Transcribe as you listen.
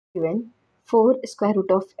given 4 square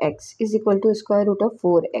root of x is equal to square root of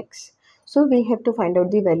 4x. So we have to find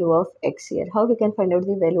out the value of x here. How we can find out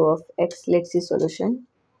the value of x? Let's see solution.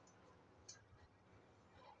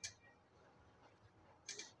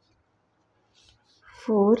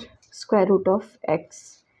 Four square root of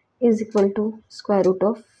x is equal to square root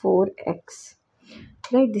of 4x.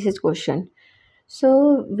 Right, this is question.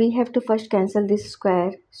 So we have to first cancel this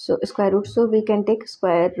square, so square root, so we can take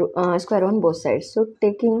square on both sides. So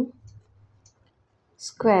taking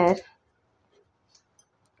square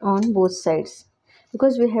on both sides,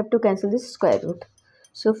 because we have to cancel this square root.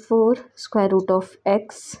 So 4 square root of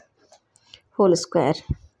x whole square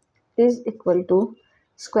is equal to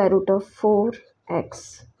square root of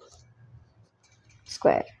 4x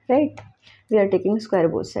square, right? We are taking square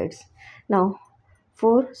both sides. Now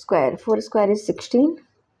 4 square is 16,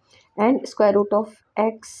 and square root of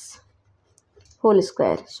x whole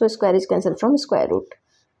square, so square is cancelled from square root,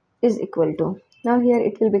 is equal to, now here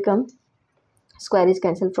it will become square is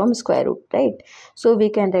cancelled from square root, right? So we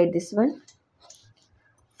can write this one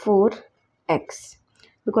 4x,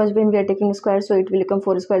 because when we are taking square, so it will become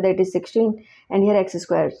 4 square, that is 16, and here x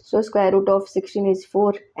square, so square root of 16 is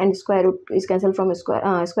 4, and square root is cancelled from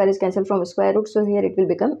square, square is cancelled from square root, so here it will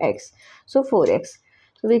become x, so 4x.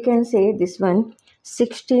 So we can say this one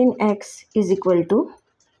 16x is equal to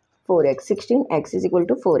 4x. 16x is equal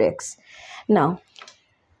to 4x. Now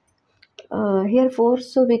here 4,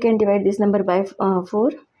 so we can divide this number by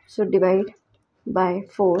 4, so divide by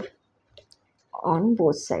 4 on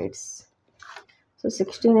both sides. So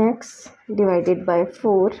 16x divided by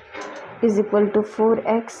 4 is equal to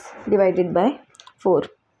 4x divided by 4.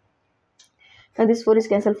 Now this 4 is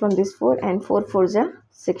cancelled from this 4, and 4 4s are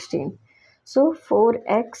 16. So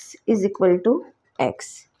 4x is equal to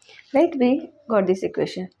x. Right, we got this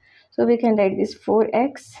equation. So we can write this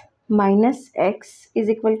 4x minus x is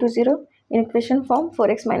equal to 0. In equation form,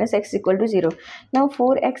 4x minus x is equal to 0. Now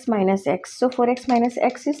 4x minus x. So 4x minus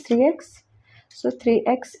x is 3x. So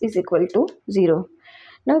 3x is equal to 0.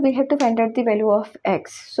 Now we have to find out the value of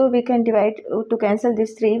x. So we can divide, to cancel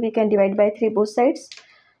this 3, we can divide by 3 both sides.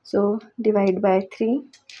 So divide by 3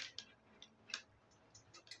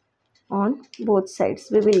 on both sides.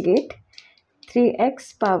 We will get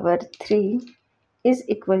 3x power 3 is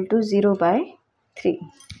equal to 0 by 3.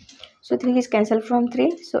 So 3 is cancelled from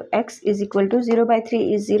 3. So x is equal to 0 by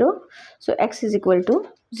 3 is 0. So x is equal to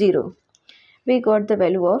 0. We got the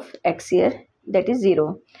value of x here, that is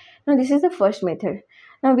 0. Now this is the first method.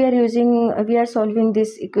 Now we are solving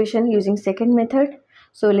this equation using second method.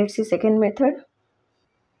 So let's see second method.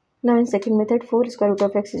 Now in second method, 4 square root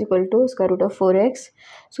of x is equal to square root of 4x.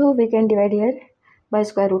 So we can divide here by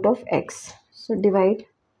square root of x. So divide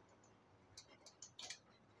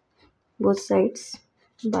both sides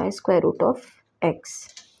by square root of x.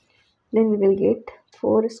 Then we will get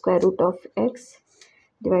 4 square root of x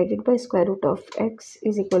divided by square root of x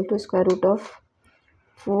is equal to square root of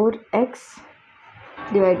 4x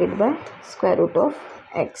divided by square root of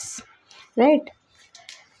x, right?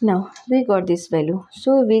 Now we got this value,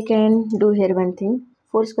 so we can do here one thing.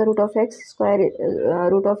 4 square root of x square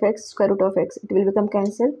root of x square root of x, it will become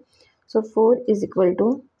cancelled. So 4 is equal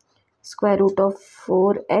to square root of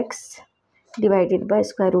 4x divided by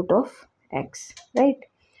square root of x, right?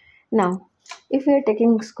 Now if we are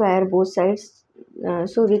taking square both sides,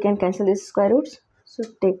 so we can cancel these square roots. So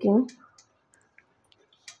taking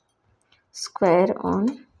square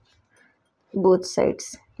on both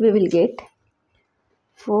sides, we will get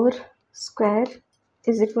 4 square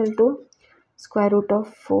is equal to square root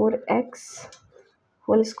of 4x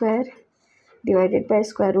whole square divided by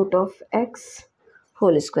square root of x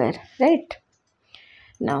whole square, right?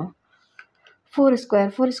 Now 4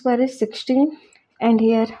 square is 16, and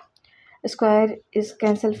here square is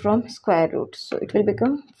cancelled from square root, so it will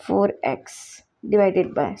become 4x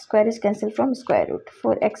divided by square is cancelled from square root,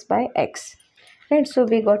 4x by x, right? So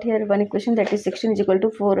we got here one equation, that is 16 is equal to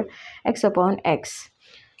 4x upon x.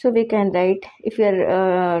 So we can write, if we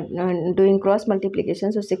are doing cross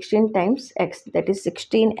multiplication, so 16 times x, that is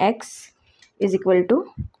 16x is equal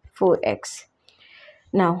to 4x.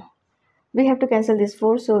 Now we have to cancel this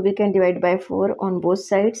 4, so we can divide by 4 on both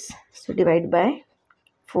sides. So divide by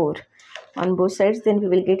 4 on both sides, then we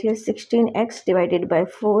will get here 16x divided by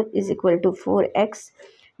 4 is equal to 4x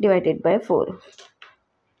divided by 4.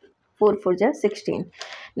 4 4 is 16.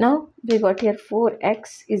 Now we got here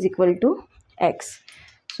 4x is equal to x.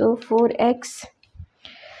 So 4x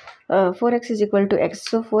is equal to x.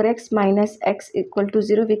 So 4x minus x equal to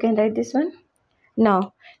 0. We can write this one.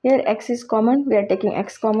 Now here x is common. We are taking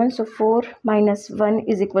x common. So 4 minus 1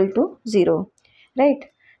 is equal to 0. Right.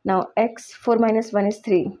 Now x 4 minus 1 is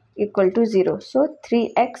 3 equal to 0. So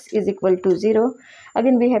 3x is equal to 0.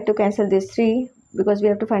 Again we have to cancel this 3 because we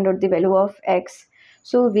have to find out the value of x.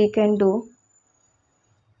 So we can do,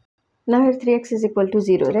 now here 3x is equal to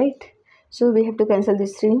 0, right? So we have to cancel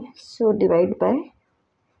this 3. So divide by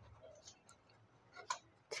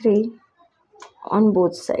 3 on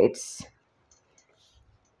both sides.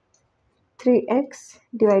 3x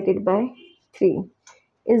divided by 3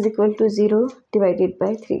 is equal to 0 divided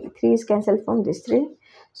by 3. 3 is cancelled from this 3.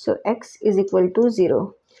 So x is equal to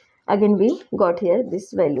 0. Again we got here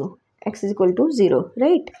this value. X is equal to 0,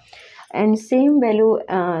 right? And same value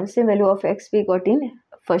of x we got in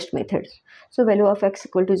first method. So value of x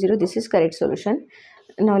equal to 0. This is correct solution.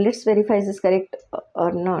 Now let's verify is this correct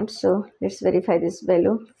or not. So let's verify this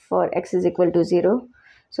value for x is equal to 0.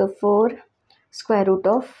 So 4 square root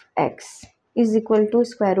of x is equal to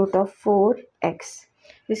square root of 4x.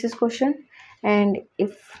 This is question. And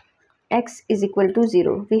if x is equal to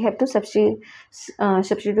 0, we have to substitute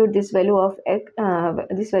this value of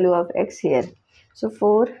x, here. So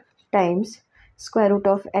 4 times square root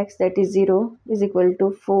of x, that is 0, is equal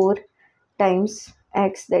to 4 times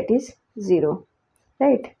x, that is 0,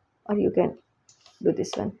 right? Or you can do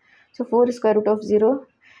this one. So 4 square root of 0,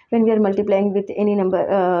 when we are multiplying with any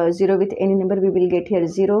number, 0 with any number, we will get here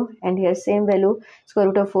 0, and here same value, square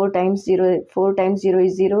root of 4 times 0. 4 times 0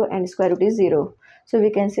 is 0 and square root is 0. So we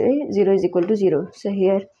can say 0 is equal to 0. So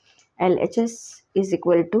here LHS is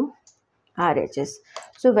equal to RHS.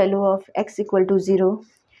 So value of x equal to 0.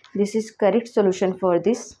 This is correct solution for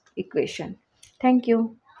this equation. Thank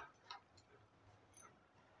you.